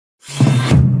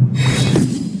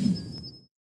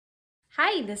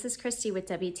Hi, this is Christy with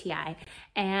WTI,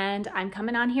 and I'm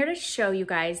coming on here to show you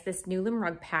guys this nuLOOM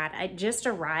rug pad. It just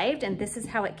arrived, and this is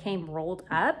how it came rolled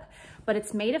up, but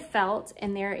it's made of felt,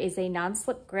 and there is a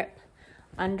non-slip grip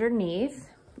underneath.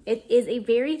 It is a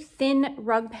very thin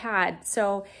rug pad,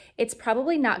 so it's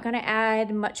probably not gonna add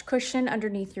much cushion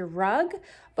underneath your rug,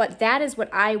 but that is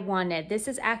what I wanted. This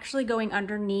is actually going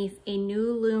underneath a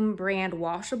nuLOOM brand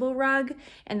washable rug,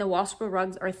 and the washable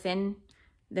rugs are thin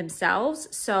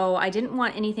themselves, so I didn't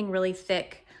want anything really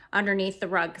thick underneath the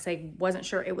rug because I wasn't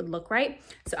sure it would look right.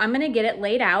 So I'm gonna get it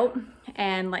laid out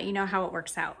and let you know how it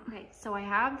works out. Okay, so I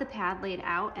have the pad laid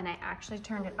out, and I actually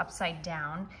turned it upside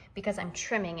down because I'm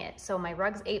trimming it. So my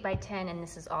rug's 8 by 10 and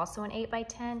this is also an 8 by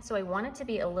 10, so I want it to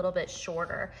be a little bit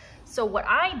shorter. So what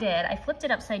I did, I flipped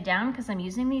it upside down because I'm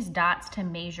using these dots to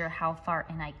measure how far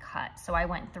in I cut. So I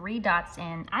went 3 dots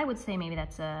in. I would say maybe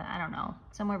that's I don't know,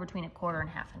 somewhere between 1/4 and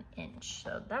 1/2 inch.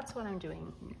 So that's what I'm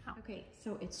doing now. Okay,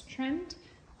 so it's trimmed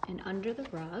and under the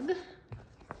rug.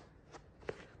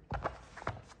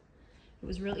 It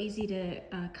was real easy to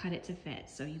cut it to fit,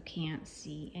 so you can't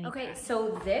see any. Okay,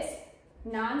 so this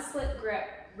non-slip grip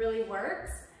really works,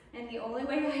 and the only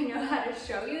way I know how to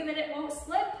show you that it won't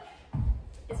slip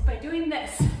is by doing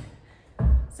this.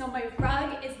 So my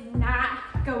rug is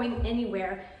not going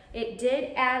anywhere. It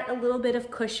did add a little bit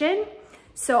of cushion,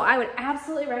 so I would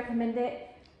absolutely recommend it.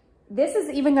 This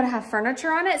is even gonna have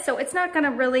furniture on it, so it's not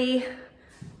gonna really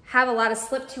have a lot of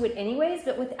slip to it anyways,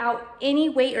 but without any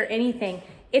weight or anything,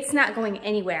 it's not going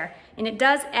anywhere. And it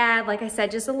does add, like I said,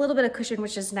 just a little bit of cushion,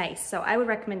 which is nice. So I would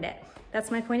recommend it.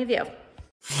 That's my point of view.